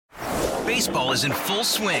Baseball is in full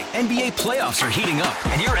swing. NBA playoffs are heating up,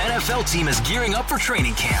 and your NFL team is gearing up for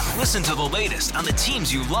training camp. Listen to the latest on the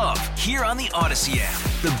teams you love here on the Odyssey app.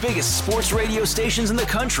 The biggest sports radio stations in the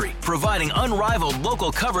country, providing unrivaled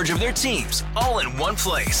local coverage of their teams, all in one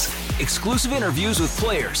place. Exclusive interviews with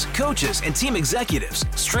players, coaches, and team executives,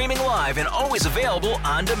 streaming live and always available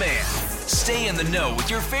on demand. Stay in the know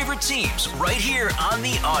with your favorite teams right here on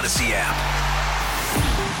the Odyssey app.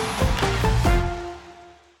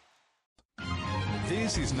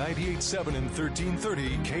 This is 98.7 and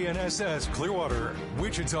 1330 KNSS Clearwater,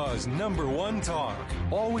 Wichita's #1 talk.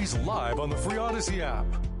 Always live on the free Odyssey app.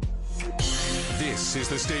 This is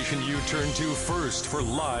the station you turn to first for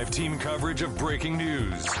live team coverage of breaking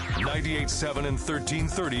news. 98.7 and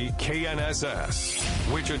 1330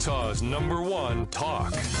 KNSS, Wichita's #1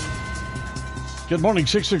 talk. Good morning,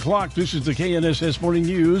 6 o'clock. This is the KNSS Morning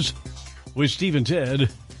News with Steve and Ted.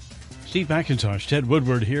 Steve McIntosh, Ted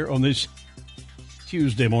Woodward here on this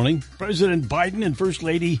Tuesday morning. President Biden and First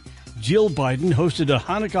Lady Jill Biden hosted a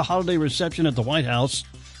Hanukkah holiday reception at the White House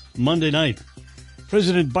Monday night.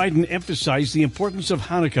 President Biden emphasized the importance of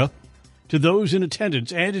Hanukkah to those in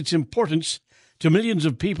attendance and its importance to millions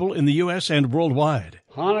of people in the U.S. and worldwide.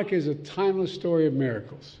 Hanukkah is a timeless story of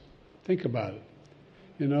miracles. Think about it.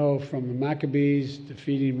 You know, from the Maccabees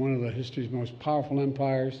defeating one of the history's most powerful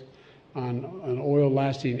empires on an oil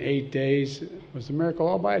lasting 8 days was a miracle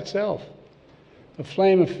all by itself. A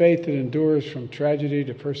flame of faith that endures from tragedy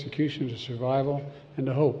to persecution to survival and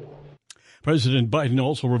to hope. President Biden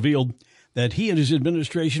also revealed that he and his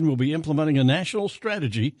administration will be implementing a national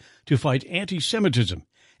strategy to fight anti-Semitism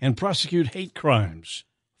and prosecute hate crimes.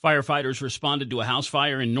 Firefighters responded to a house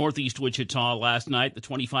fire in northeast Wichita last night, the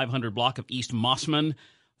 2500 block of East Mossman.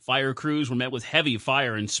 Fire crews were met with heavy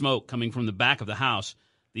fire and smoke coming from the back of the house.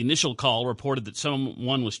 The initial call reported that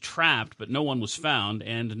someone was trapped, but no one was found,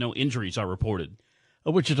 and no injuries are reported.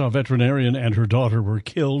 A Wichita veterinarian and her daughter were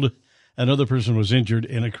killed. Another person was injured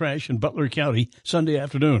in a crash in Butler County Sunday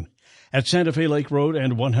afternoon at Santa Fe Lake Road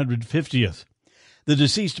and 150th. The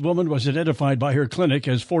deceased woman was identified by her clinic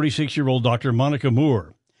as 46-year-old Dr. Monica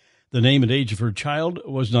Moore. The name and age of her child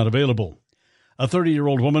was not available. A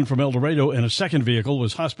 30-year-old woman from El Dorado in a second vehicle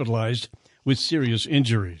was hospitalized with serious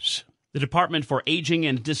injuries. The Department for Aging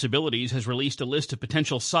and Disabilities has released a list of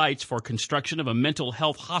potential sites for construction of a mental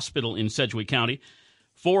health hospital in Sedgwick County.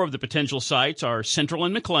 4 of the potential sites are Central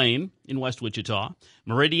and McLean in West Wichita,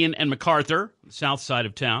 Meridian and MacArthur, the south side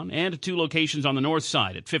of town, and 2 locations on the north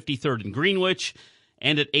side at 53rd and Greenwich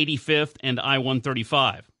and at 85th and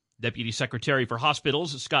I-135. Deputy Secretary for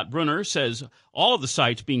Hospitals, Scott Brunner, says all of the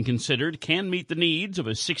sites being considered can meet the needs of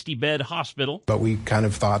a 60-bed hospital. But we kind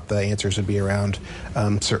of thought the answers would be around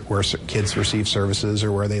where kids receive services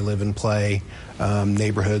or where they live and play,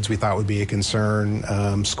 neighborhoods we thought would be a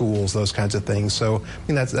concern, schools, those kinds of things. So I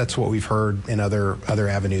mean, that's what we've heard in other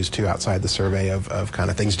avenues, too, outside the survey of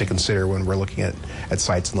kind of things to consider when we're looking at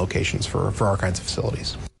sites and locations for our kinds of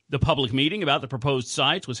facilities. The public meeting about the proposed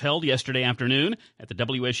sites was held yesterday afternoon at the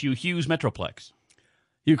WSU Hughes Metroplex.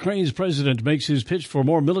 Ukraine's president makes his pitch for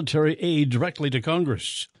more military aid directly to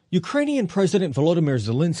Congress. Ukrainian President Volodymyr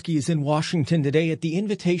Zelensky is in Washington today at the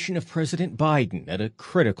invitation of President Biden at a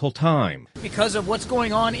critical time. Because of what's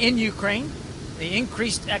going on in Ukraine, the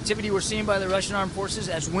increased activity we're seeing by the Russian armed forces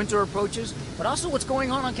as winter approaches, but also what's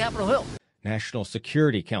going on Capitol Hill. National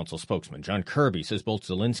Security Council spokesman John Kirby says both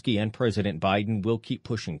Zelensky and President Biden will keep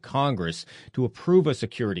pushing Congress to approve a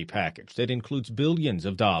security package that includes billions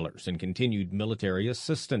of dollars in continued military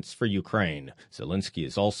assistance for Ukraine. Zelensky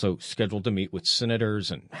is also scheduled to meet with senators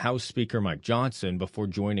and House Speaker Mike Johnson before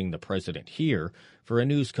joining the president here for a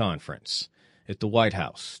news conference. At the White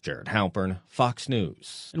House, Jared Halpern, Fox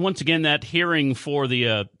News. And once again, that hearing for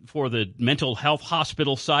the mental health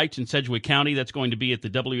hospital sites in Sedgwick County, that's going to be at the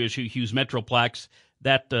WSU Hughes Metroplex.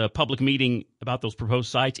 That public meeting about those proposed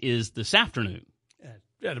sites is this afternoon.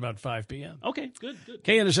 At about 5 p.m. Okay, good.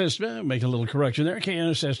 KNSS, make a little correction there.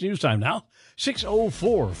 KNSS News Time now,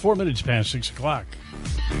 6:04, 4 minutes past 6 o'clock.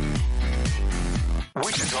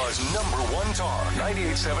 Wichita's #1 talk,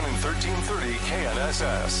 98.7 and 1330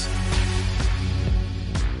 KNSS.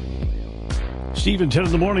 Steve and 10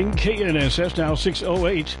 in the morning, KNSS, now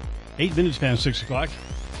 6:08, 8 minutes past 6 o'clock,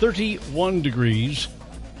 31 degrees.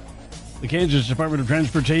 The Kansas Department of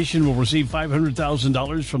Transportation will receive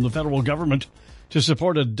 $500,000 from the federal government to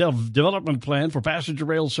support a development plan for passenger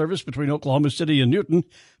rail service between Oklahoma City and Newton,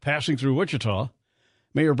 passing through Wichita.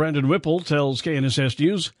 Mayor Brandon Whipple tells KNSS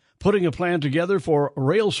News, putting a plan together for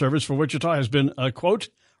rail service for Wichita has been a, quote,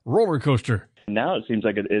 roller coaster. Now it seems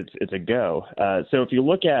like it's a go. So if you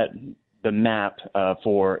look at the map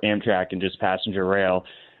for Amtrak and just passenger rail,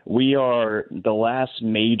 we are the last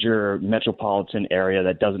major metropolitan area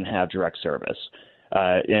that doesn't have direct service.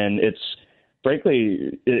 And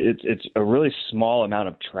frankly, it's a really small amount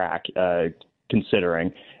of track,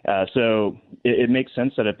 considering. So it makes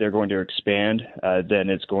sense that if they're going to expand, then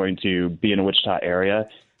it's going to be in the Wichita area.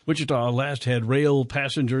 Wichita last had rail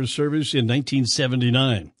passenger service in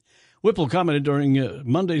 1979. Whipple commented during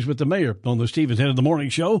Mondays with the Mayor on the Steve and Ted in the Morning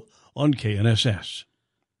Show on KNSS.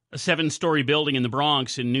 A 7-story building in the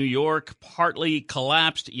Bronx in New York partly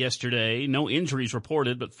collapsed yesterday. No injuries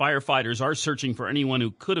reported, but firefighters are searching for anyone who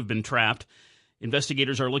could have been trapped.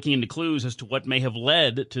 Investigators are looking into clues as to what may have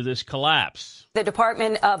led to this collapse. The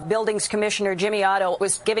Department of Buildings Commissioner Jimmy Otto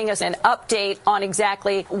was giving us an update on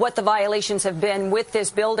exactly what the violations have been with this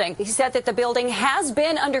building. He said that the building has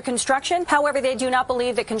been under construction. However, they do not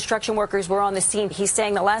believe that construction workers were on the scene. He's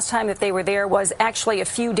saying the last time that they were there was actually a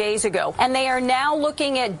few days ago. And they are now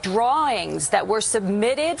looking at drawings that were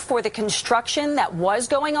submitted for the construction that was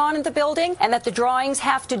going on in the building, and that the drawings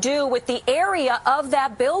have to do with the area of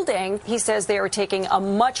that building. He says they are taking a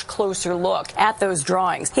much closer look at those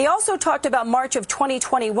drawings. He also talked about March of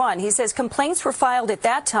 2021. He says complaints were filed at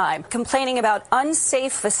that time complaining about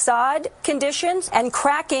unsafe facade conditions and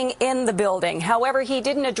cracking in the building. However, he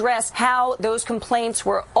didn't address how those complaints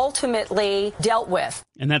were ultimately dealt with.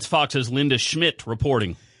 And that's Fox's Linda Schmidt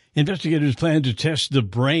reporting. Investigators plan to test the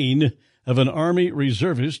brain of an Army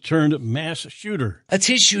reservist turned mass shooter. A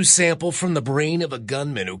tissue sample from the brain of a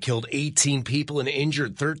gunman who killed 18 people and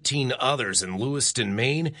injured 13 others in Lewiston,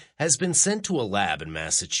 Maine, has been sent to a lab in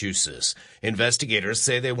Massachusetts. Investigators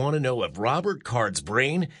say they want to know if Robert Card's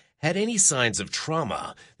brain had any signs of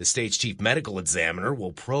trauma. The state's chief medical examiner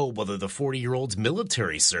will probe whether the 40-year-old's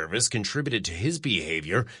military service contributed to his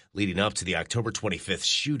behavior leading up to the October 25th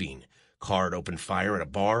shooting. Card opened fire at a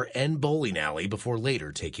bar and bowling alley before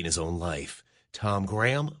later taking his own life. Tom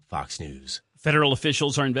Graham, Fox News. Federal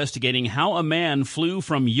officials are investigating how a man flew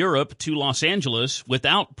from Europe to Los Angeles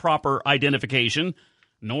without proper identification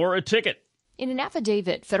nor a ticket. In an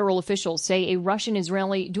affidavit, federal officials say a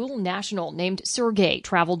Russian-Israeli dual national named Sergei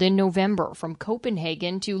traveled in November from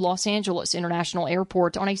Copenhagen to Los Angeles International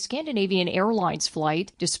Airport on a Scandinavian Airlines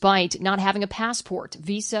flight, despite not having a passport,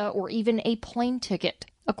 visa, or even a plane ticket.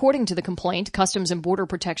 According to the complaint, Customs and Border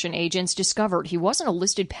Protection agents discovered he wasn't a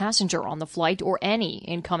listed passenger on the flight or any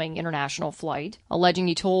incoming international flight, alleging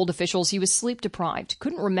he told officials he was sleep-deprived,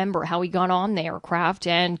 couldn't remember how he got on the aircraft,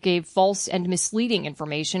 and gave false and misleading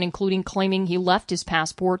information, including claiming he left his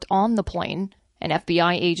passport on the plane. An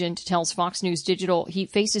FBI agent tells Fox News Digital he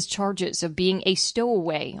faces charges of being a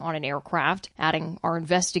stowaway on an aircraft, adding, "Our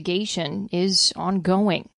investigation is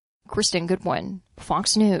ongoing." Kristen Goodwin,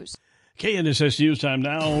 Fox News. KNSS News Time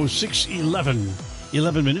now, 6:11.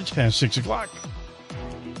 11 minutes past 6 o'clock.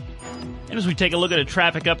 And as we take a look at a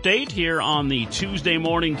traffic update here on the Tuesday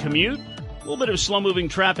morning commute, a little bit of slow-moving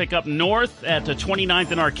traffic up north at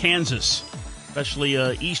 29th and Arkansas, especially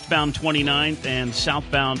eastbound 29th and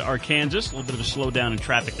southbound Arkansas. A little bit of a slowdown in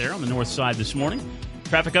traffic there on the north side this morning.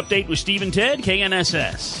 Traffic update with Steve and Ted,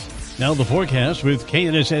 KNSS. Now the forecast with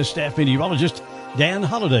KNSS staff meteorologist Dan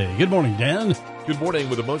Holliday. Good morning, Dan. Good morning.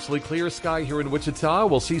 With a mostly clear sky here in Wichita,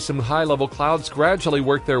 we'll see some high-level clouds gradually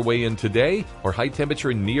work their way in today. Our high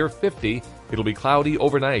temperature near 50. It'll be cloudy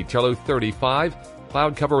overnight, low 35.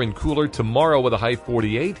 Cloud cover and cooler tomorrow with a high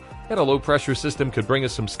 48. And a low-pressure system could bring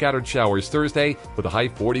us some scattered showers Thursday with a high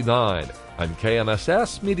 49. I'm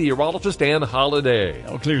KNSS meteorologist Dan Holliday.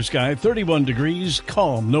 Now clear sky, 31 degrees,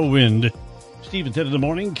 calm, no wind. Steve and Ted in the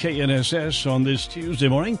morning, KNSS on this Tuesday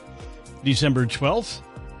morning, December 12th.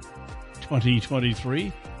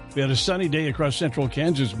 2023. We had a sunny day across central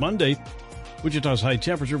Kansas Monday. Wichita's high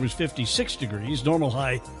temperature was 56 degrees, normal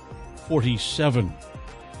high 47.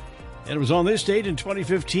 And it was on this date in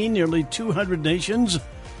 2015, nearly 200 nations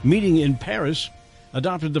meeting in Paris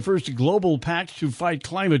adopted the first global pact to fight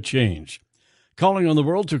climate change, calling on the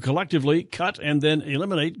world to collectively cut and then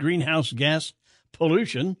eliminate greenhouse gas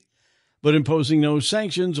pollution, but imposing no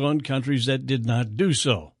sanctions on countries that did not do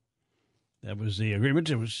so. That was the agreement.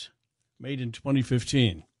 It was made in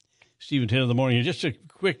 2015. Steve and Ted in the morning. Just a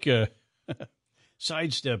quick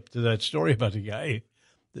sidestep to that story about the guy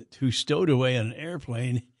who stowed away an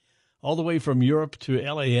airplane all the way from Europe to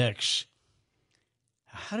LAX.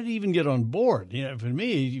 How did he even get on board? You know, for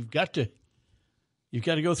me, you've got to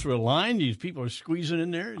go through a line. These people are squeezing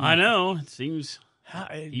in there. I know. It seems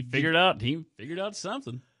he figured out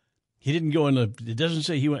something. He didn't go in it doesn't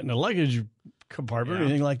say he went in the luggage compartment or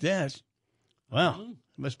anything like that. Wow.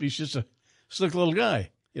 Must be just a slick little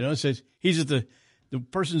guy. You know, it says he's at the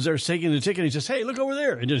person's there taking the ticket. And he says, "Hey, look over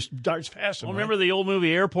there," and just darts past him. Well, remember the old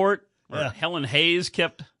movie Airport, where Yeah. Helen Hayes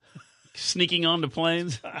kept Sneaking onto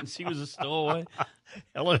planes. She was a stowaway.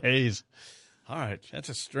 Ellen Hayes. All right. That's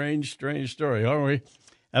a strange story, aren't we?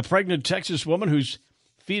 A pregnant Texas woman whose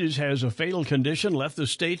fetus has a fatal condition left the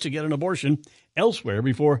state to get an abortion elsewhere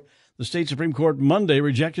before the state Supreme Court Monday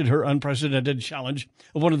rejected her unprecedented challenge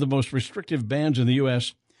of one of the most restrictive bans in the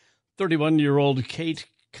U.S. 31-year-old Kate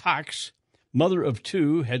Cox, mother of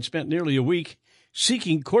two, had spent nearly a week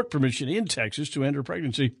seeking court permission in Texas to end her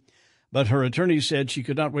pregnancy, but her attorney said she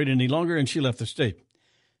could not wait any longer, and she left the state.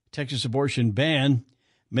 Texas abortion ban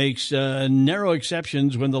makes narrow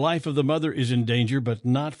exceptions when the life of the mother is in danger, but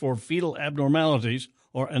not for fetal abnormalities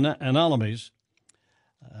or anomalies.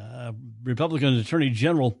 Republican Attorney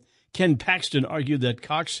General Ken Paxton argued that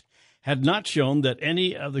Cox had not shown that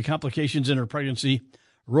any of the complications in her pregnancy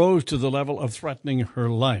rose to the level of threatening her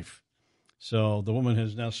life. So the woman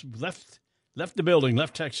has now left the building,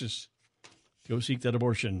 left Texas, go seek that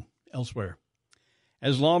abortion elsewhere.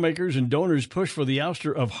 As lawmakers and donors push for the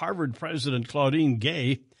ouster of Harvard President Claudine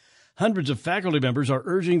Gay, hundreds of faculty members are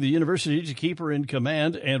urging the university to keep her in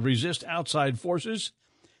command and resist outside forces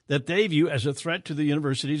that they view as a threat to the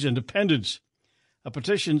university's independence. A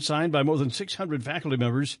petition signed by more than 600 faculty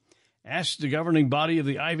members asks the governing body of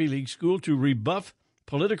the Ivy League school to rebuff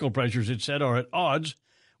political pressures it said are at odds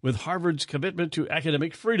with Harvard's commitment to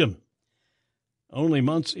academic freedom. Only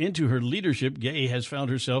months into her leadership, Gay has found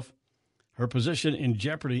her position in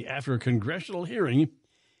jeopardy after a congressional hearing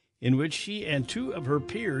in which she and two of her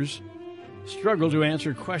peers struggled to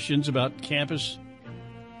answer questions about campus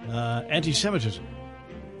anti-Semitism.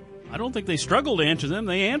 I don't think they struggled to answer them.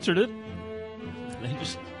 They answered it. They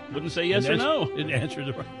just wouldn't say yes or no. Didn't answer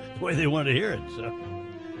the way they wanted to hear it. So,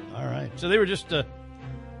 all right. So they were just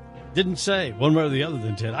didn't say one way or the other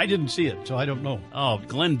then, Ted. I didn't see it, so I don't know. Oh,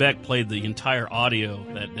 Glenn Beck played the entire audio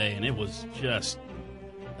that day, and it was just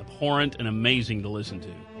abhorrent and amazing to listen to.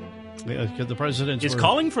 Yeah, the president is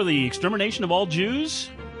calling for the extermination of all Jews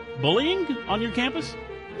bullying on your campus?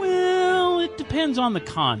 Well, it depends on the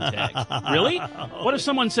context. Really? What if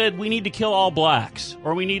someone said we need to kill all blacks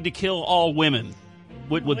or we need to kill all women?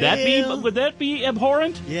 Would that be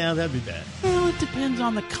abhorrent? Yeah, that'd be bad. Well, it depends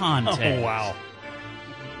on the context. Oh, wow.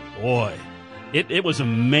 Boy, it was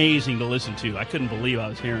amazing to listen to. I couldn't believe I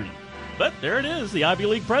was hearing it. But there it is, the Ivy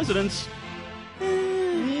League presidents.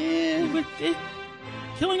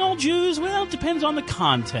 Killing all Jews? Well, it depends on the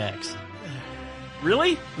context.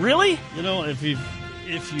 Really? Really? You know, if you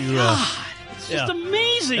God, it's just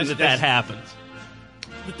amazing that happens.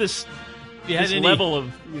 That this level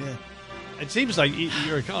of... Yeah. It seems like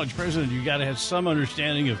you're a college president, you got to have some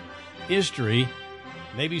understanding of history,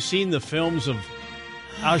 maybe seen the films of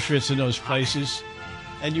Auschwitz and those places,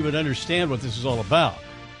 and you would understand what this is all about.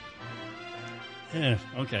 Yeah,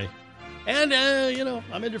 okay. And,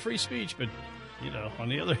 I'm into free speech, but, on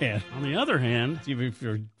the other hand, even if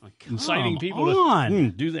you're inciting people to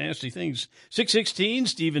do the nasty things. 616,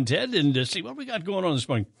 Steve and Ted, and see what we got going on this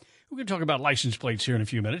morning. We're going to talk about license plates here in a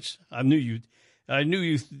few minutes. I knew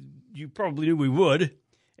you probably knew we would.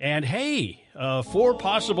 And, hey, 4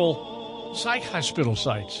 possible psych hospital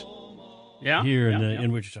sites. Here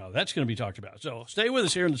in Wichita. That's going to be talked about. So stay with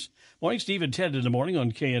us here in this morning. Steve and Ted in the morning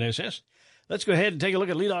on KNSS. Let's go ahead and take a look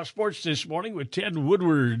at Leadoff Sports this morning with Ted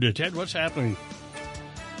Woodward. Ted, what's happening?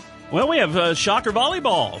 Well, we have Shocker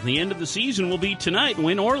Volleyball. The end of the season will be tonight,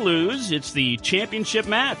 win or lose. It's the championship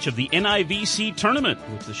match of the NIVC tournament,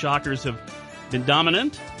 which the Shockers have been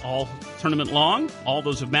dominant all tournament long. All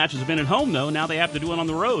those matches have been at home, though. Now they have to do it on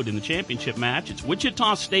the road in the championship match. It's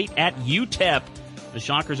Wichita State at UTEP. The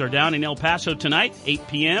Shockers are down in El Paso tonight, 8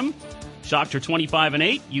 p.m. Shockers are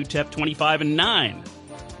 25-8, UTEP 25-9.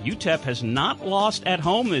 UTEP has not lost at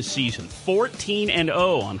home this season,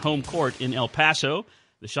 14-0 on home court in El Paso.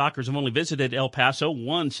 The Shockers have only visited El Paso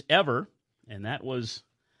once ever, and that was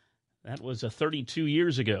 32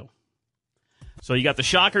 years ago. So you got the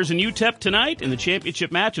Shockers and UTEP tonight in the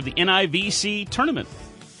championship match of the NIVC tournament.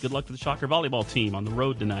 Good luck to the Shocker volleyball team on the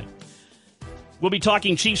road tonight. We'll be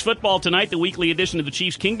talking Chiefs football tonight, the weekly edition of the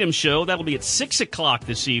Chiefs Kingdom Show. That'll be at 6 o'clock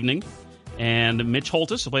this evening. And Mitch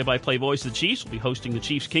Holtis, the play-by-play voice of the Chiefs, will be hosting the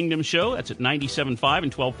Chiefs Kingdom Show. That's at 97.5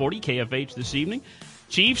 and 1240 KFH this evening.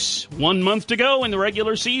 Chiefs, 1 month to go in the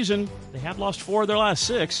regular season. They have lost 4 of their last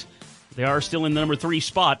 6. They are still in the number 3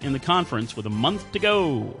 spot in the conference with a month to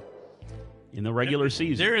go in the regular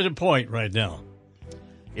season. There is a point right now.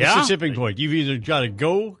 Yeah? It's a tipping point. You've either got to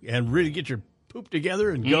go and really get your poop together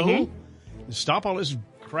and go, and stop all this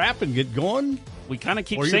crap and get going. We kind of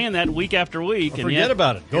keep saying that week after week. And forget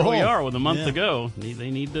about it. Here we are with a month to go.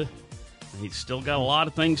 They still got a lot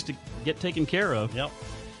of things to get taken care of. Yep.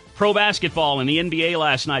 Pro basketball in the NBA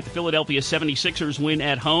last night. The Philadelphia 76ers win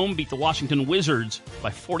at home, beat the Washington Wizards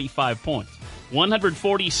by 45 points.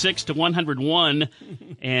 146-101,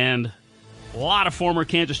 and a lot of former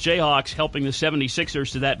Kansas Jayhawks helping the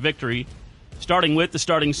 76ers to that victory, starting with the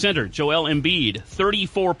starting center, Joel Embiid,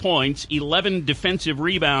 34 points, 11 defensive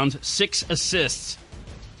rebounds, 6 assists.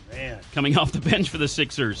 Man, coming off the bench for the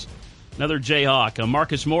Sixers. Another Jayhawk,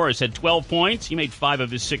 Marcus Morris, had 12 points. He made 5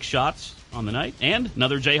 of his 6 shots on the night. And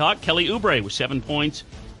another Jayhawk, Kelly Oubre, with 7 points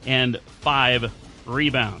and 5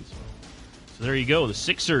 rebounds. So there you go. The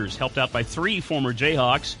Sixers helped out by 3 former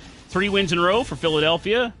Jayhawks. 3 wins in a row for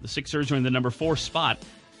Philadelphia. The Sixers are in the number 4 spot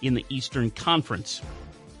in the Eastern Conference.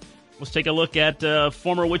 Let's take a look at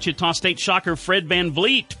former Wichita State Shocker Fred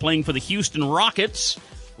VanVleet playing for the Houston Rockets.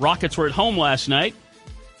 Rockets were at home last night.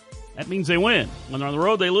 That means they win. When they're on the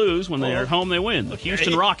road, they lose. When they're at home, they win. The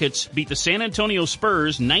Houston Rockets beat the San Antonio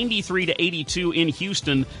Spurs 93-82 in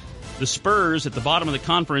Houston. The Spurs at the bottom of the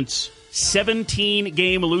conference,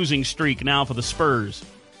 17-game losing streak now for the Spurs.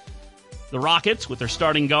 The Rockets, with their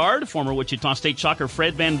starting guard, former Wichita State Shocker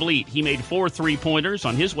Fred VanVleet. He made 4 3-pointers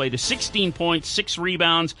on his way to 16 points, 6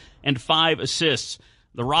 rebounds, and 5 assists.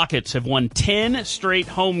 The Rockets have won 10 straight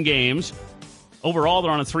home games. Overall,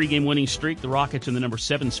 they're on a 3-game winning streak. The Rockets in the number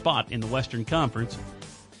 7 spot in the Western Conference.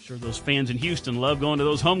 I'm sure those fans in Houston love going to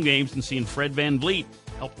those home games and seeing Fred VanVleet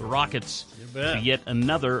help the Rockets to yet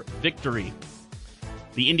another victory.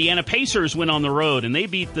 The Indiana Pacers went on the road, and they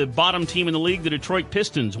beat the bottom team in the league, the Detroit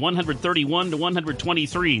Pistons,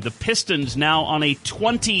 131-123. The Pistons now on a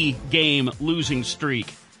 20-game losing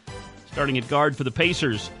streak. Starting at guard for the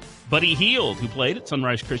Pacers, Buddy Hield, who played at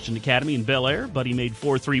Sunrise Christian Academy in Bel Air. Buddy made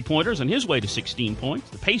 4 3-pointers on his way to 16 points.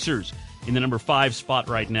 The Pacers in the number 5 spot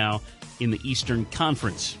right now in the Eastern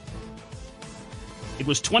Conference. It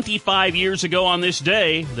was 25 years ago on this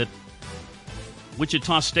day that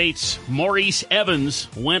Wichita State's Maurice Evans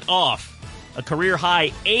went off. A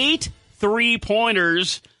career-high 8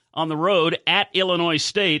 3-pointers on the road at Illinois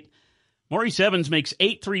State. Maurice Evans makes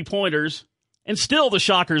 8 3-pointers. And still the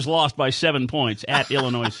Shockers lost by 7 points at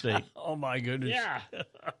Illinois State. Oh, my goodness. Yeah.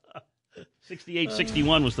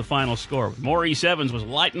 68-61 was the final score. Maurice Evans was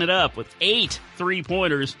lighting it up with 8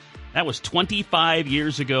 3-pointers. That was 25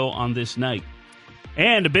 years ago on this night.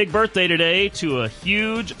 And a big birthday today to a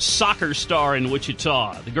huge soccer star in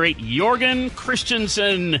Wichita. The great Jorgen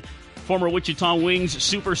Christensen, former Wichita Wings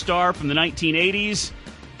superstar from the 1980s,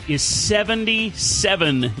 is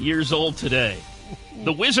 77 years old today.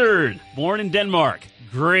 The Wizard, born in Denmark,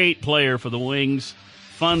 great player for the Wings,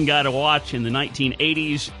 fun guy to watch in the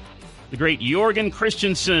 1980s. The great Jorgen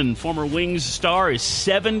Christensen, former Wings star, is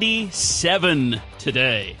 77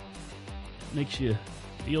 today. Makes you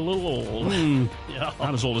feel a little old. Yeah.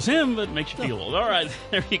 Not as old as him, but makes you feel old. All right,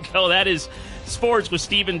 there you go. That is Sports with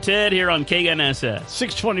Steve and Ted here on KNSS.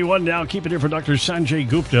 6:21 now. Keep it here for Dr. Sanjay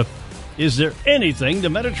Gupta. Is there anything the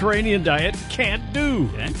Mediterranean diet can't do?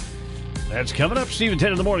 Okay. That's coming up, Steve and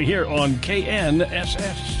Ted in the morning here on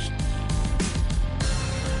KNSS.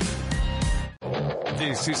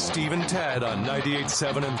 This is Steve and Ted on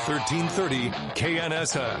 98.7 and 1330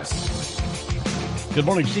 KNSS. Good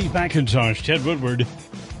morning, Steve McIntosh, Ted Woodward.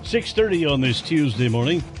 6:30 on this Tuesday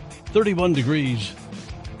morning, 31 degrees.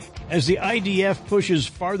 As the IDF pushes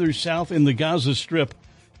farther south in the Gaza Strip,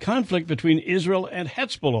 conflict between Israel and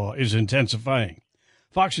Hezbollah is intensifying.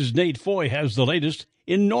 Fox's Nate Foy has the latest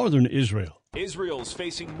in northern Israel. Israel's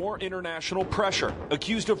facing more international pressure,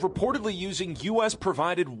 accused of reportedly using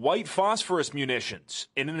U.S.-provided white phosphorus munitions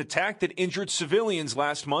in an attack that injured civilians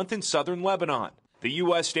last month in southern Lebanon. The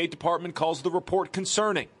U.S. State Department calls the report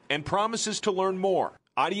concerning and promises to learn more.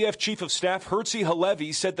 IDF Chief of Staff Herzi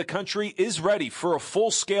Halevi said the country is ready for a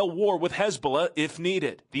full-scale war with Hezbollah if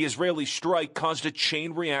needed. The Israeli strike caused a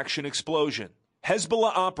chain reaction explosion.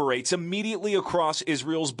 Hezbollah operates immediately across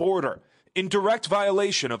Israel's border, in direct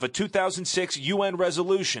violation of a 2006 UN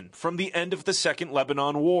resolution from the end of the Second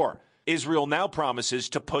Lebanon War. Israel now promises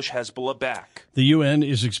to push Hezbollah back. The UN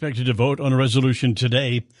is expected to vote on a resolution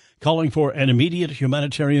today calling for an immediate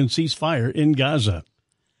humanitarian ceasefire in Gaza.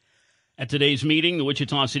 At today's meeting, the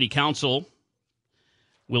Wichita City Council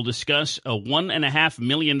will discuss a $1.5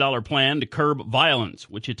 million plan to curb violence.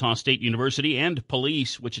 Wichita State University and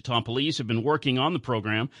Wichita Police have been working on the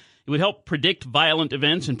program. It would help predict violent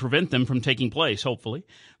events and prevent them from taking place, hopefully.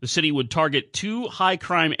 The city would target 2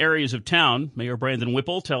 high-crime areas of town. Mayor Brandon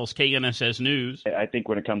Whipple tells KNSS News. I think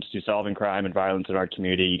when it comes to solving crime and violence in our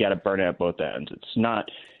community, you got to burn it at both ends. It's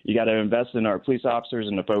not – you got to invest in our police officers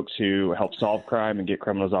and the folks who help solve crime and get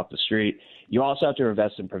criminals off the street. You also have to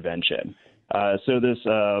invest in prevention. So this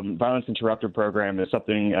violence interrupter program is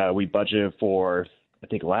something we budgeted for I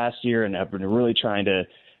think, last year, and have been really trying to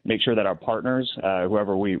make sure that our partners,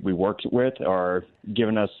 whoever we worked with, are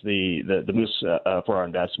giving us the boost for our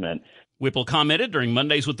investment. Whipple commented during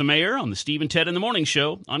Mondays with the Mayor on the Steve and Ted in the Morning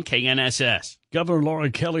Show on KNSS. Governor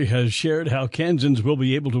Laura Kelly has shared how Kansans will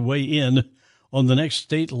be able to weigh in on the next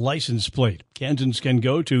state license plate. Kansans can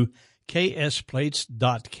go to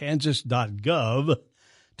ksplates.kansas.gov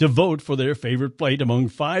to vote for their favorite plate among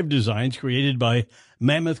 5 designs created by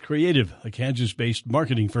Mammoth Creative, a Kansas-based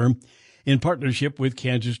marketing firm, in partnership with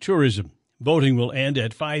Kansas Tourism. Voting will end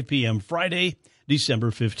at 5 p.m. Friday,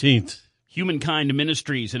 December 15th. Humankind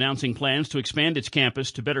Ministries announcing plans to expand its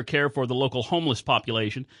campus to better care for the local homeless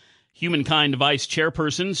population. Humankind Vice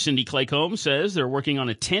Chairperson Cindy Claycomb says they're working on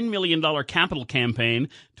a $10 million capital campaign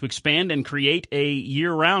to expand and create a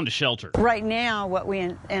year-round shelter. Right now, what we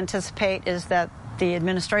anticipate is that the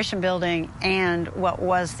administration building and what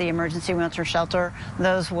was the emergency wheelchair shelter,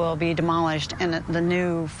 those will be demolished, and the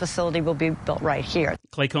new facility will be built right here.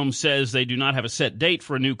 Claycomb says they do not have a set date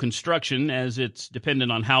for a new construction, as it's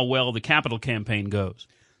dependent on how well the capital campaign goes.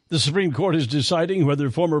 The Supreme Court is deciding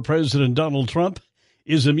whether former President Donald Trump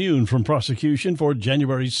is immune from prosecution for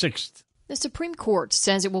January 6th. The Supreme Court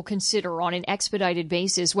says it will consider on an expedited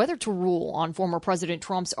basis whether to rule on former President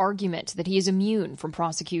Trump's argument that he is immune from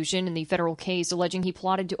prosecution in the federal case alleging he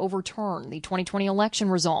plotted to overturn the 2020 election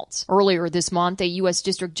results. Earlier this month, a U.S.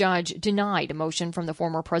 district judge denied a motion from the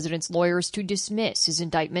former president's lawyers to dismiss his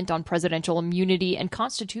indictment on presidential immunity and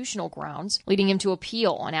constitutional grounds, leading him to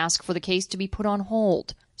appeal and ask for the case to be put on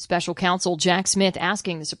hold. Special counsel Jack Smith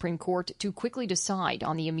asking the Supreme Court to quickly decide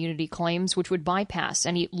on the immunity claims, which would bypass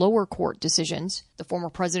any lower court decisions. The former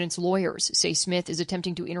president's lawyers say Smith is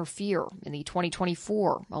attempting to interfere in the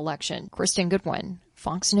 2024 election. Kristen Goodwin,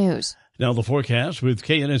 Fox News. Now the forecast with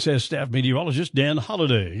KNSS staff meteorologist Dan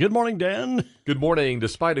Holliday. Good morning, Dan. Good morning.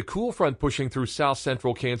 Despite a cool front pushing through south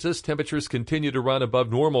central Kansas, temperatures continue to run above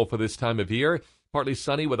normal for this time of year. Partly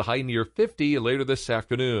sunny with a high near 50 later this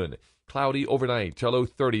afternoon. Cloudy overnight, low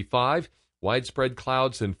 35. Widespread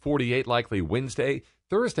clouds and 48 likely Wednesday.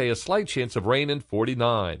 Thursday, a slight chance of rain and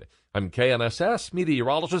 49. I'm KNSS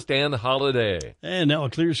meteorologist Dan Holliday. And now a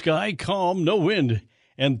clear sky, calm, no wind,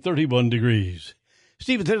 and 31 degrees.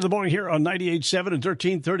 Steve at 10 in the morning here on 98.7 and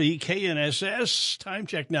 1330 KNSS. Time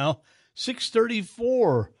check now,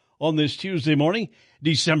 6:34 on this Tuesday morning,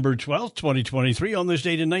 December 12th, 2023. On this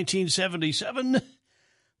date in 1977,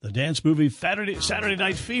 the dance movie Saturday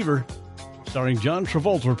Night Fever, starring John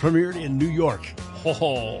Travolta, premiered in New York.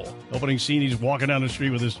 Oh, opening scene, he's walking down the street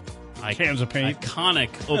with his cans of paint. Iconic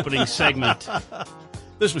opening segment.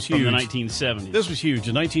 This was huge. From the 1970s. This was huge.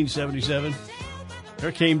 In 1977,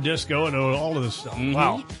 there came disco and all of this stuff. Mm-hmm.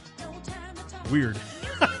 Wow. Weird.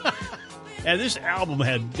 And this album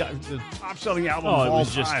had got the top-selling album of all time. It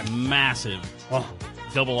was just massive. Oh.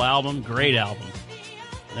 Double album, great album.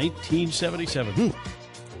 1977.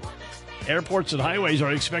 Airports and highways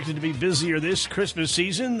are expected to be busier this Christmas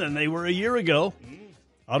season than they were a year ago.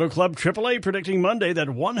 Auto Club AAA predicting Monday that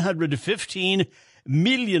 115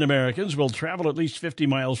 million Americans will travel at least 50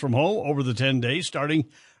 miles from home over the 10 days, starting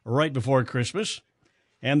right before Christmas.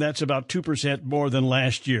 And that's about 2% more than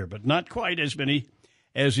last year, but not quite as many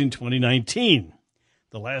as in 2019,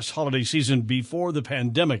 the last holiday season before the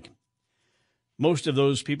pandemic. Most of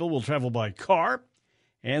those people will travel by car,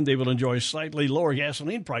 and they will enjoy slightly lower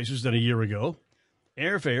gasoline prices than a year ago.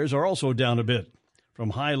 Airfares are also down a bit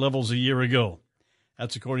from high levels a year ago.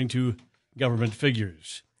 That's according to government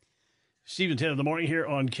figures. Steve and 10 in the morning here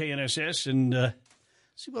on KNSS, and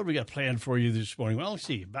see what we got planned for you this morning. Well, let's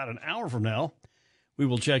see, about an hour from now, we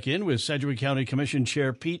will check in with Sedgwick County Commission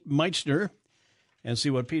Chair Pete Meitzner and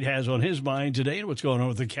see what Pete has on his mind today and what's going on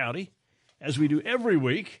with the county, as we do every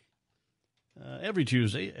week. Every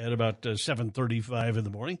Tuesday at about 7:35 in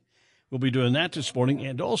the morning. We'll be doing that this morning.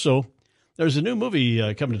 And also, there's a new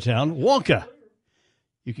movie coming to town, Wonka.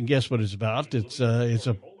 You can guess what it's about. It's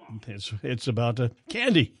about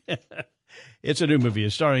candy. It's a new movie.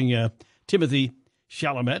 It's starring Timothy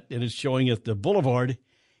Chalamet, and it's showing at the Boulevard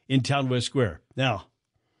in Town West Square. Now,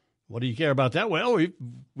 what do you care about that? Well,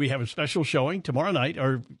 we have a special showing tomorrow night,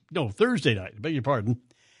 Thursday night, I beg your pardon,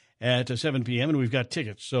 at 7 p.m., and we've got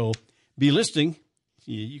tickets. So be listening.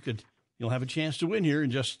 You'll have a chance to win here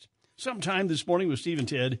in just some time this morning with Steve and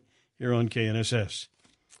Ted here on KNSS.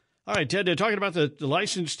 All right, Ted, they're talking about the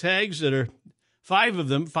license tags that are 5 of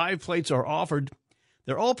them. 5 plates are offered.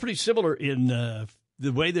 They're all pretty similar in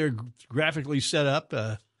the way they're graphically set up.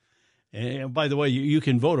 And by the way, you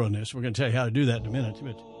can vote on this. We're going to tell you how to do that in a minute.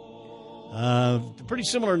 But pretty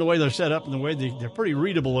similar in the way they're set up and the way they're pretty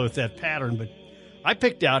readable with that pattern. But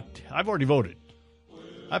I've already voted.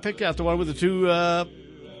 I picked out the one with the two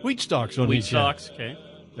wheat stalks on Wheat each stalks, end. okay.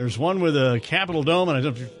 There's one with a Capitol Dome, and I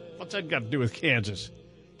don't. What's that got to do with Kansas?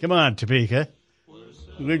 Come on, Topeka.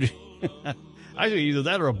 I think either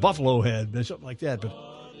that or a buffalo head, something like that. But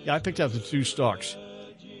yeah, I picked out the two stalks.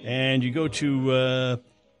 And you go to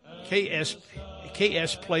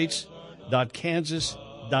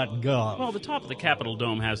ksplates.kansas.gov. Well, the top of the Capitol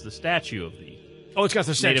Dome has the statue of the it's got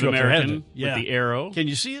the statue Native up there, American hasn't it? with the arrow. Can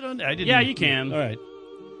you see it on there? I didn't. Yeah, you can. All right.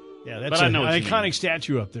 Yeah, that's But I know an what you iconic mean.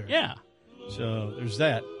 statue up there. Yeah. So there's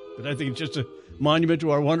that. But I think it's just a monument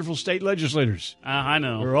to our wonderful state legislators. I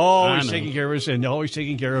know. We're always taking care of us and always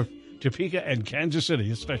taking care of Topeka and Kansas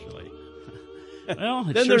City especially. Well,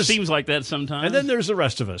 it sure seems like that sometimes. And then there's the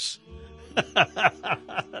rest of us.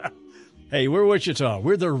 Hey, we're Wichita.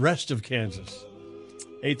 We're the rest of Kansas.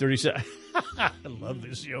 8:37. I love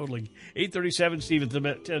this yodeling. 8:37, Steve, at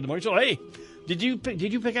 10 in the morning. So, hey, did you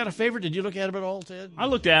pick out a favorite? Did you look at him at all, Ted? I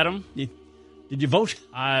looked at him. Did you vote?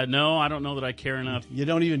 No, I don't know that I care enough. You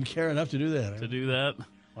don't even care enough to do that. To do that?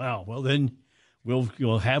 Wow. Well, then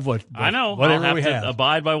you'll have what I know. Whatever I'll we have have. to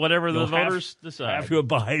abide by whatever the voters decide. Have to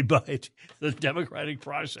abide by the democratic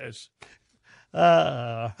process.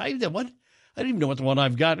 I didn't even know what the one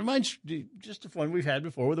I've got. Mine's just the one we've had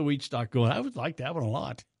before with the wheat stock going. I would like that one a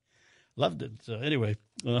lot. Loved it. So anyway,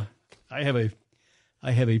 I have a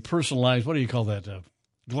personalized, what do you call that?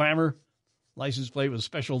 Glamour license plate with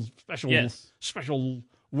special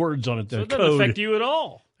words on it. So it doesn't affect you at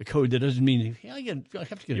all. The code that doesn't mean I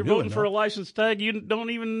have to get You're a new one. voting for a license tag you don't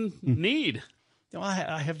even need. No, I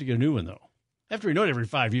have to get a new one though. I have to renew it every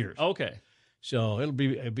 5 years. Okay. So it'll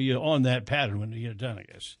be on that pattern when we get it done, I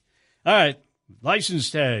guess. All right, license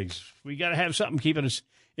tags. We got to have something keeping us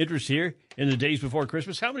interested here in the days before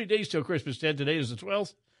Christmas. How many days till Christmas, Ted? Today is the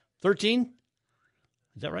 12th? 13?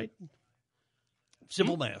 Is that right?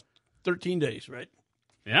 Simple math. 13 days, right?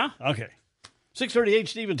 Yeah. Okay. 6:38,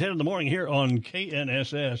 Steve and 10 in the morning here on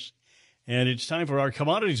KNSS. And it's time for our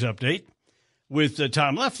commodities update with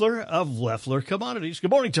Tom Leffler of Leffler Commodities. Good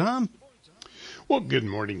morning, Tom. Well, good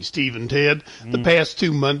morning, Steve and Ted. The past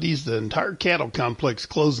 2 Mondays, the entire cattle complex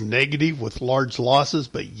closed negative with large losses,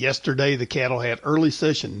 but yesterday the cattle had early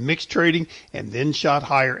session mixed trading and then shot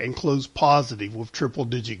higher and closed positive with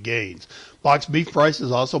triple-digit gains. Box beef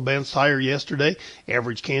prices also bounced higher yesterday.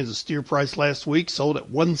 Average Kansas steer price last week sold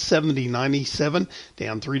at $170.97,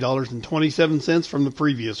 down $3.27 from the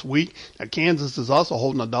previous week. Now, Kansas is also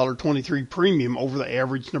holding a $1.23 premium over the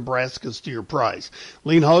average Nebraska steer price.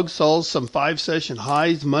 Lean hogs saw some 5-session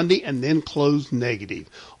highs Monday and then closed negative.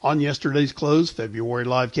 On yesterday's close, February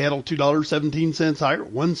live cattle $2.17 higher,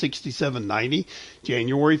 $167.90.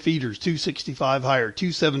 January feeders $2.65 higher,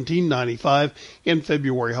 $217.95. And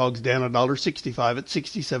February hogs down $1.65 at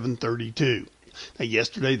 $67.32. Now,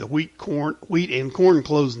 yesterday, the wheat and corn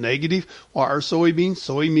closed negative, while our soybeans,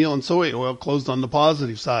 soy meal, and soy oil closed on the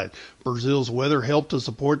positive side. Brazil's weather helped to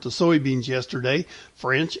support the soybeans yesterday.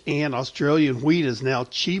 French and Australian wheat is now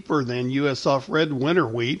cheaper than U.S. soft red winter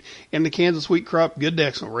wheat, and the Kansas wheat crop good to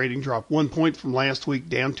excellent rating dropped 1 point from last week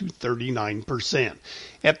down to 39%.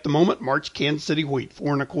 At the moment, March Kansas City wheat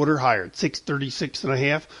 4 1/4 higher at 636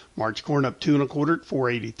 1/2. March corn up 2 1/4 at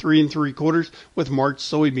 483 3/4, with March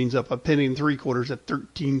soybeans up 1 3/4 at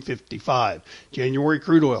 13.55. January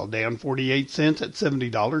crude oil down 48 cents at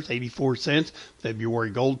 $70.84. February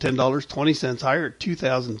gold $10.20 higher at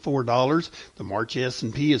 $2,004. The March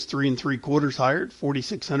S&P is 3 3/4 higher at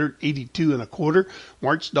 4,682 1/4.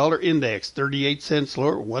 March dollar index 38 cents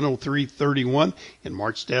lower at 103.31, and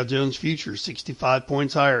March Dow Jones futures 65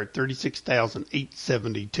 points higher at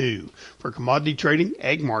 36,872. For commodity trading,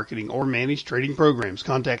 ag marketing, or managed trading programs,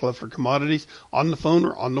 contact Leffler Commodities on the phone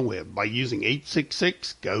or on the web by using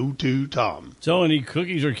 866-GO-TO-TOM. So any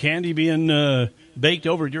cookies or candy being baked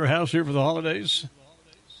over at your house here for the holidays?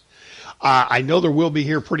 I know there will be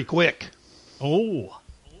here pretty quick. Oh.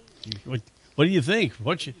 What do you think?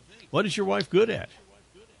 What is your wife good at?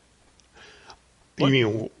 What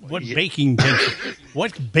baking?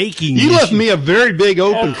 What baking? You left me a very big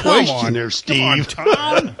open question there, Steve. Come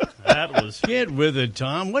on, Tom. That was get with it,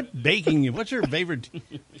 Tom. What baking? What's her favorite?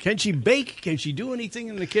 Can she bake? Can she do anything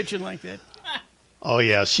in the kitchen like that? Oh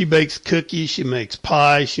yeah, she bakes cookies. She makes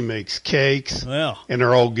pie. She makes cakes. Well, and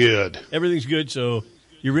they're all good. Everything's good, so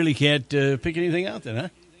you really can't pick anything out then, huh?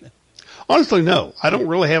 Honestly, no. I don't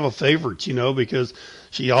really have a favorite, because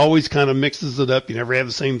she always kind of mixes it up. You never have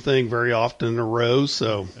the same thing very often in a row,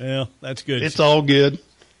 so. Well, that's good. It's all good.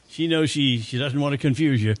 She knows she doesn't want to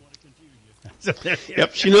confuse you.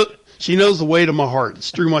 Yep, she knows the way to my heart.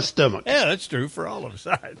 It's through my stomach. Yeah, that's true for all of us.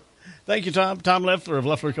 Thank you, Tom. Tom Leffler of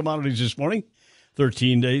Leffler Commodities this morning.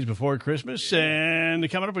 13 days before Christmas. And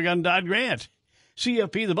coming up, we got Don Grant,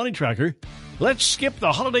 C.F.P, the Money Tracker. Let's skip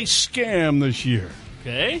the holiday scam this year.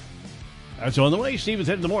 Okay. That's on the way. Stephen's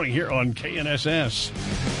Head in the Morning here on KNSS.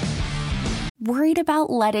 Worried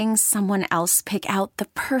about letting someone else pick out the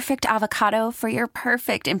perfect avocado for your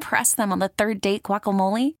perfect impress them on the third date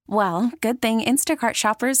guacamole? Well, good thing Instacart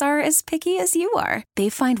shoppers are as picky as you are. They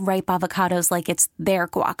find ripe avocados like it's their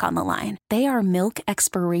guac on the line. They are milk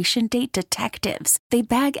expiration date detectives. They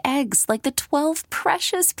bag eggs like the 12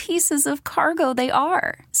 precious pieces of cargo they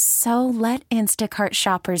are. So let Instacart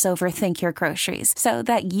shoppers overthink your groceries so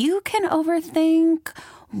that you can overthink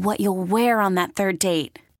what you'll wear on that third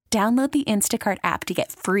date. Download the Instacart app to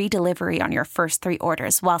get free delivery on your first 3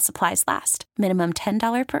 orders while supplies last. Minimum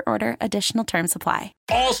 $10 per order. Additional terms apply.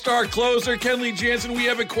 All-star closer Kenley Jansen, we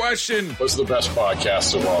have a question. What's the best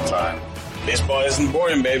podcast of all time? Baseball isn't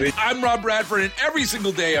boring, baby. I'm Rob Bradford, and every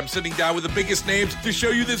single day I'm sitting down with the biggest names to show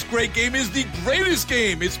you this great game is the greatest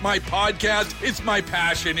game. It's my podcast. It's my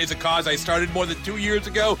passion. It's a cause I started more than 2 years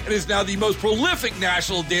ago and is now the most prolific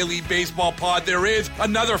national daily baseball pod there is.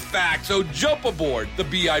 Another fact. So jump aboard the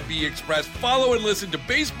BIB Express. Follow and listen to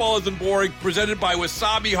Baseball Isn't Boring, presented by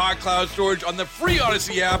Wasabi Hot Cloud Storage on the free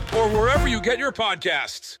Odyssey app or wherever you get your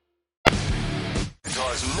podcasts.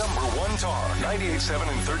 Wichita's number one talk, 98.7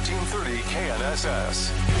 and 1330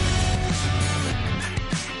 KNSS.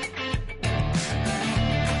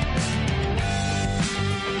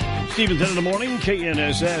 Stephen's Head in the Morning,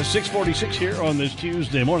 KNSS, 646 here on this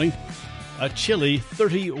Tuesday morning. A chilly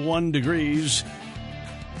 31 degrees.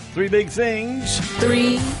 3 big things.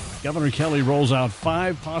 3. Governor Kelly rolls out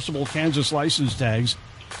 5 possible Kansas license tags.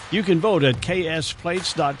 You can vote at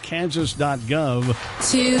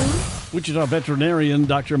ksplates.kansas.gov. 2. Wichita veterinarian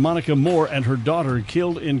Dr. Monica Moore and her daughter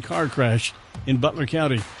killed in car crash in Butler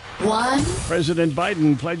County. 1. President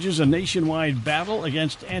Biden pledges a nationwide battle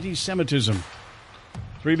against anti-Semitism.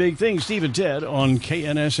 3 big things, Steve and Ted on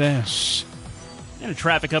KNSS. And a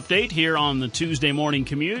traffic update here on the Tuesday morning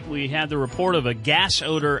commute. We had the report of a gas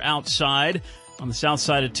odor outside on the south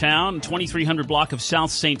side of town, 2300 block of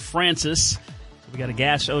South St. Francis. We got a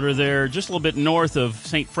gas odor there just a little bit north of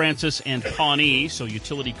St. Francis and Pawnee, so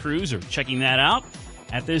utility crews are checking that out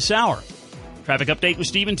at this hour. Traffic update with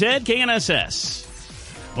Steve and Ted,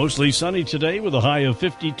 KNSS. Mostly sunny today with a high of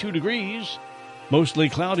 52 degrees. Mostly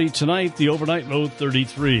cloudy tonight, the overnight low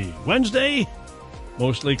 33. Wednesday,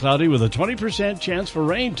 mostly cloudy with a 20% chance for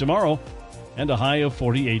rain tomorrow and a high of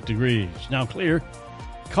 48 degrees. Now clear,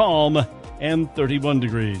 calm, and 31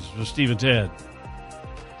 degrees with Steve and Ted.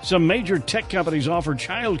 Some major tech companies offer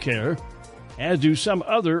childcare, as do some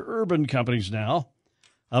other urban companies now.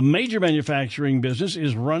 A major manufacturing business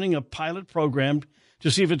is running a pilot program to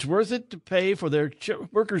see if it's worth it to pay for their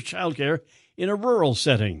workers' childcare in a rural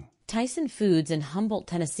setting. Tyson Foods in Humboldt,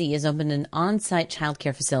 Tennessee, has opened an on-site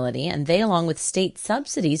childcare facility, and they, along with state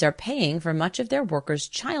subsidies, are paying for much of their workers'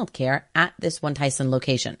 childcare at this one Tyson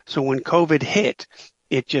location. So when COVID hit,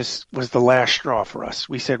 it just was the last straw for us.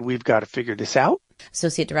 We said, we've got to figure this out.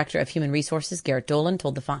 Associate Director of Human Resources Garrett Dolan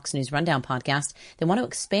told the Fox News Rundown podcast they want to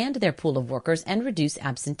expand their pool of workers and reduce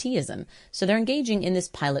absenteeism. So they're engaging in this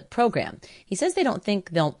pilot program. He says they don't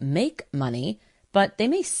think they'll make money, but they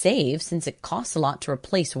may save since it costs a lot to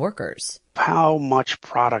replace workers. How much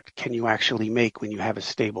product can you actually make when you have a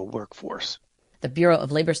stable workforce? The Bureau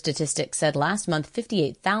of Labor Statistics said last month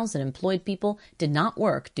 58,000 employed people did not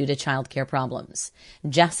work due to childcare problems.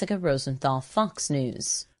 Jessica Rosenthal, Fox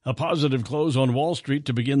News. A positive close on Wall Street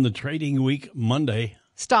to begin the trading week Monday.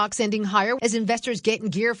 Stocks ending higher as investors get in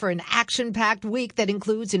gear for an action-packed week that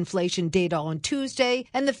includes inflation data on Tuesday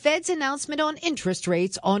and the Fed's announcement on interest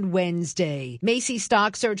rates on Wednesday. Macy's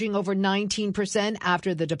stock surging over 19%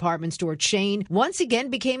 after the department store chain once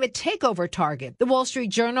again became a takeover target. The Wall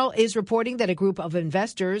Street Journal is reporting that a group of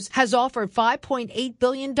investors has offered $5.8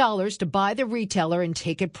 billion to buy the retailer and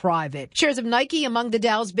take it private. Shares of Nike among the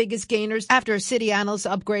Dow's biggest gainers after Citi analysts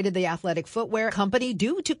upgraded the athletic footwear company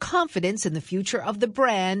due to confidence in the future of the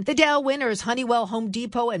brand. The Dow winners, Honeywell, Home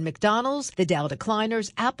Depot, and McDonald's. The Dow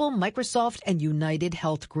decliners, Apple, Microsoft, and United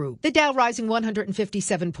Health Group. The Dow rising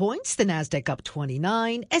 157 points. The Nasdaq up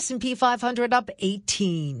 29. S&P 500 up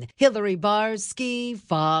 18. Hillary Barsky,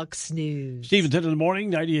 Fox News. Stephen's Head in the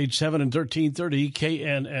Morning, 98.7 and 1330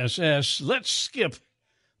 KNSS. Let's skip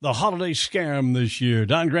the holiday scam this year.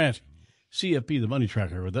 Don Grant, C.F.P, the Money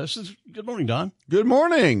Tracker, with us. Good morning, Don. Good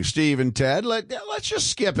morning, Steve and Ted. Let's just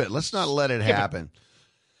skip it. Let's not let it happen.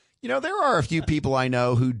 You know, there are a few people I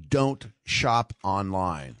know who don't shop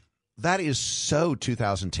online. That is so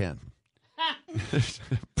 2010.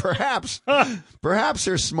 Perhaps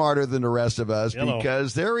they're smarter than the rest of us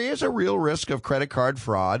because there is a real risk of credit card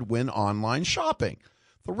fraud when online shopping.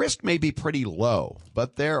 The risk may be pretty low,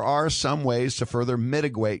 but there are some ways to further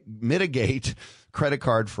mitigate credit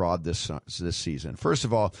card fraud this season. First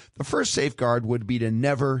of all, the first safeguard would be to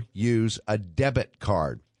never use a debit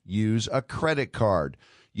card. Use a credit card.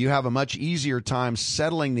 You have a much easier time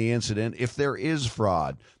settling the incident if there is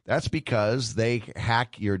fraud. That's because they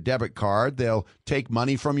hack your debit card. They'll take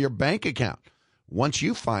money from your bank account. Once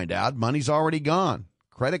you find out, money's already gone.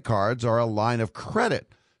 Credit cards are a line of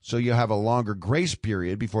credit, so you have a longer grace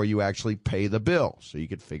period before you actually pay the bill, so you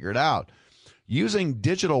could figure it out. Using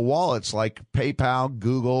digital wallets like PayPal,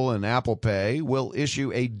 Google, and Apple Pay will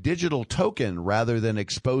issue a digital token rather than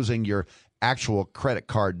exposing your actual credit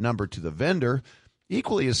card number to the vendor.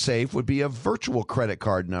 Equally as safe would be a virtual credit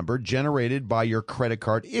card number generated by your credit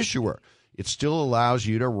card issuer. It still allows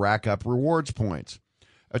you to rack up rewards points.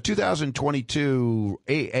 A 2022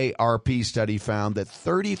 AARP study found that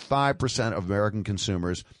 35% of American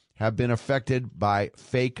consumers have been affected by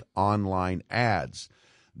fake online ads.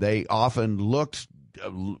 They often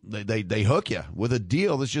they hook you with a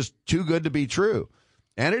deal that's just too good to be true.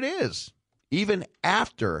 And it is. Even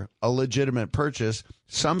after a legitimate purchase,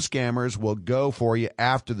 some scammers will go for you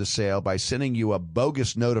after the sale by sending you a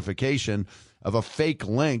bogus notification of a fake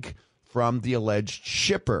link from the alleged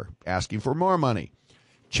shipper asking for more money.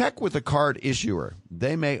 Check with the card issuer.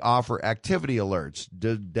 They may offer activity alerts,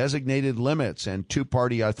 designated limits, and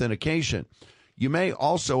two-party authentication. You may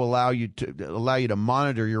also allow you to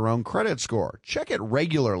monitor your own credit score. Check it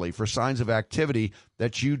regularly for signs of activity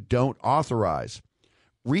that you don't authorize.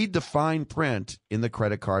 Read the fine print in the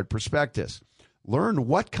credit card prospectus. Learn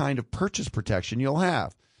what kind of purchase protection you'll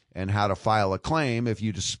have and how to file a claim if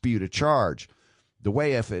you dispute a charge.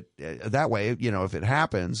 If it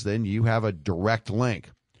happens, then you have a direct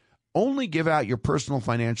link. Only give out your personal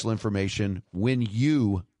financial information when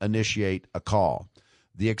you initiate a call.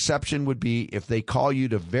 The exception would be if they call you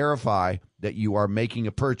to verify that you are making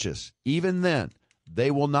a purchase. Even then,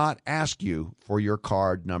 they will not ask you for your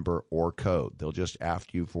card number or code. They'll just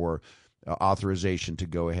ask you for authorization to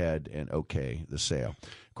go ahead and okay the sale.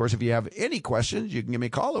 Of course, if you have any questions, you can give me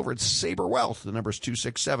a call over at Sabre Wealth. The number is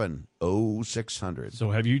 267-0600.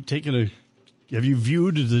 So have you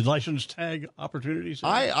viewed the license tag opportunities?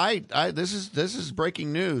 This is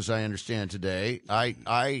breaking news, I understand today.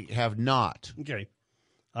 I have not. Okay.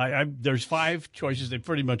 There's 5 choices. They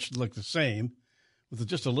pretty much look the same, with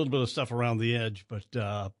just a little bit of stuff around the edge. But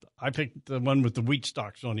I picked the one with the wheat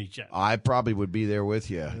stalks on each end. I probably would be there with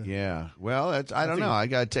you. Yeah. Well, I don't know. I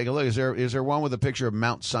got to take a look. Is there one with a picture of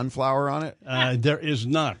Mount Sunflower on it? There is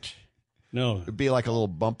not. No. It'd be like a little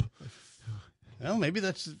bump. Well, maybe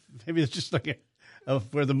it's just like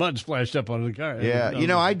where the mud splashed up on the car. Yeah.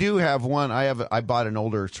 I do have one. I bought an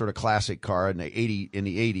older sort of classic car in the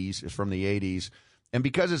 80s. It's from the 80s. And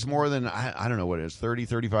because it's more than, I don't know what it is, 30,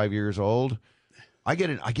 35 years old, I get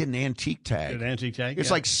an antique tag. An antique tag? It's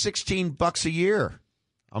like $16 a year.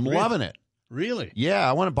 I'm loving it. Really? Yeah,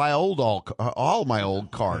 I want to buy all my old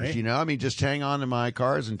cars, okay. Just hang on to my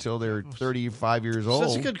cars until they're 35 years old.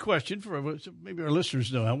 That's a good question for maybe our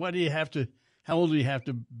listeners know. How old do you have to,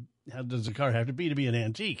 how does the car have to be an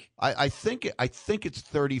antique? I think it's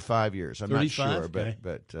 35 years. I'm 35? Not sure, okay.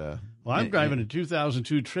 but well, I'm driving a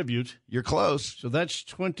 2002 Tribute. You're close. So that's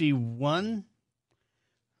 21.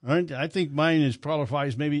 All right, I think mine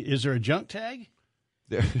qualifies maybe. Is there a junk tag?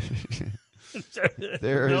 There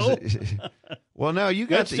No? is. Well, no, you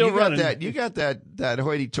got that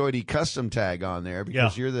hoity-toity custom tag on there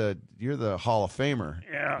because you're the Hall of Famer.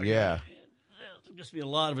 Yeah. There'll just be a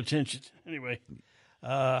lot of attention. Anyway.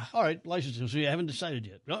 All right, license. So you haven't decided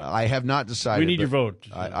yet. No. I have not decided. We need your vote.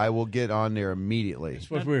 I will get on there immediately. That's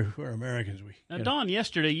what we're Americans. Now, Don,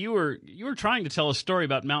 yesterday you were trying to tell a story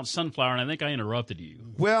about Mount Sunflower, and I think I interrupted you.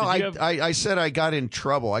 Well, I said I got in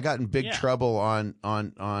trouble. I got in big trouble on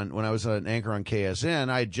when I was an anchor on KSN.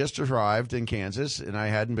 I had just arrived in Kansas, and I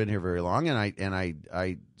hadn't been here very long. And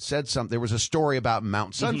I said something. There was a story about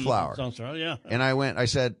Mount Sunflower. Sunflower, yeah. And I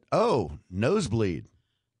said, "Oh, nosebleed."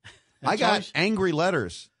 I got angry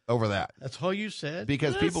letters over that. That's all you said?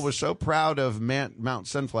 Because people were so proud of Mount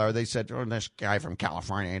Sunflower. They said, "Oh, this guy from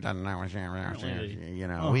California doesn't know." We're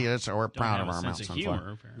proud of our Mount Sunflower.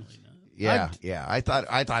 Humor, apparently not. Yeah. I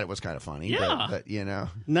thought it was kind of funny. Yeah. But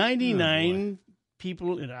 99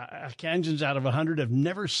 people, Kansans out of 100 have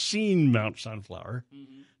never seen Mount Sunflower.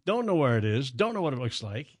 Mm-hmm. Don't know where it is. Don't know what it looks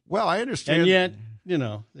like. Well, I understand. And yet,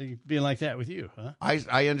 they being like that with you, huh?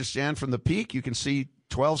 I understand from the peak you can see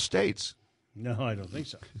 12 states. No, I don't think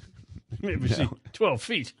so. Maybe see 12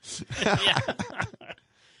 feet. Yeah.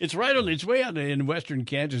 It's way out in western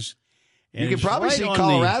Kansas. And you can probably see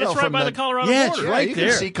Colorado it's right by the Colorado border. Right you there.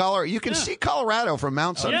 You can see Colorado from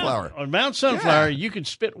Mount Sunflower. On Mount Sunflower, you could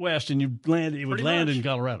spit west and it would land in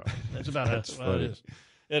Colorado. That's about how it is.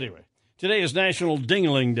 Anyway, today is National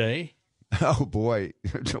Ding-a-ling Day. Oh boy!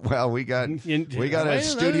 Well, we got a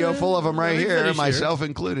studio full of them right here, myself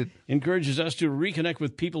included. Encourages us to reconnect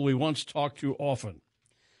with people we once talked to often.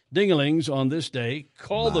 Ding-a-lings on this day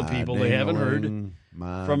call the people they haven't heard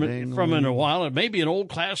from in a while. It may be an old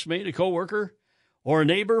classmate, a coworker, or a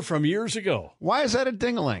neighbor from years ago. Why is that a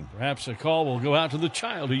ding-a-ling? Perhaps a call will go out to the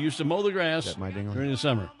child who used to mow the grass during the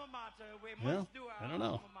summer. Well, I don't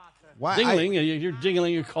know. Why? Ding-a-ling, you're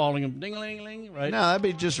ding-a-ling, you're calling them ding-a-ling-ling, right? No, that'd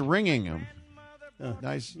be just ringing them. Oh,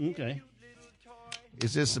 nice. Okay.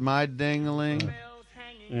 Is this my ding-a-ling?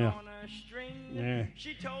 Yeah. Yeah.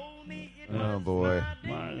 Oh boy.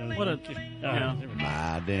 My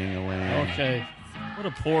ding-a-ling. Okay. What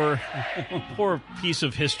a poor piece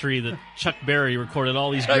of history that Chuck Berry recorded all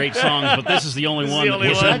these great songs, but this is the only one that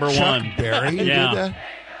was number one. Chuck Berry did that?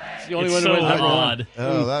 It's the only one so that was number odd. one.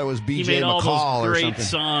 Oh, that was B.J. He made all McCall those or great something.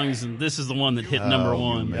 songs, and this is the one that hit number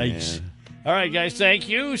one. Man. All right, guys, thank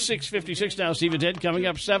you. 6:56 now, Steve and Ted. Coming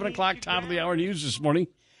up, 7 o'clock, top of the hour news this morning.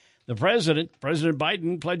 The President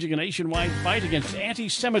Biden, pledging a nationwide fight against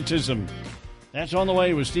anti-Semitism. That's on the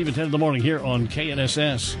way with Steve and Ted in the morning here on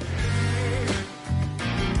KNSS.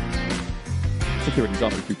 Securities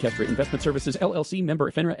offered through Kestra Investment Services, LLC, member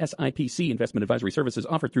FINRA SIPC. Investment advisory services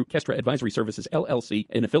offered through Kestra Advisory Services, LLC,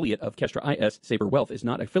 an affiliate of Kestra IS. Saber Wealth is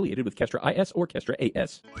not affiliated with Kestra IS or Kestra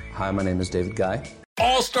AS. Hi, my name is David Guy.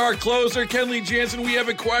 All-star closer Kenley Jansen, we have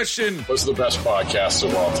a question. What's the best podcast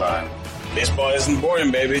of all time? Baseball isn't boring,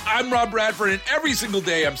 baby. I'm Rob Bradford, and every single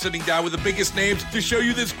day I'm sitting down with the biggest names to show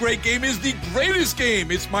you this great game is the greatest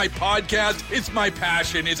game. It's my podcast. It's my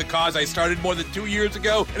passion. It's a cause I started more than 2 years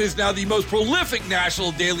ago and is now the most prolific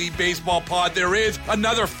national daily baseball pod there is.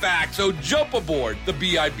 Another fact, so jump aboard the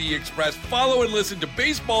BIB Express. Follow and listen to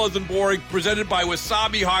Baseball Isn't Boring, presented by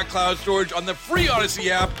Wasabi Hot Cloud Storage on the free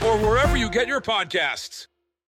Odyssey app or wherever you get your podcasts.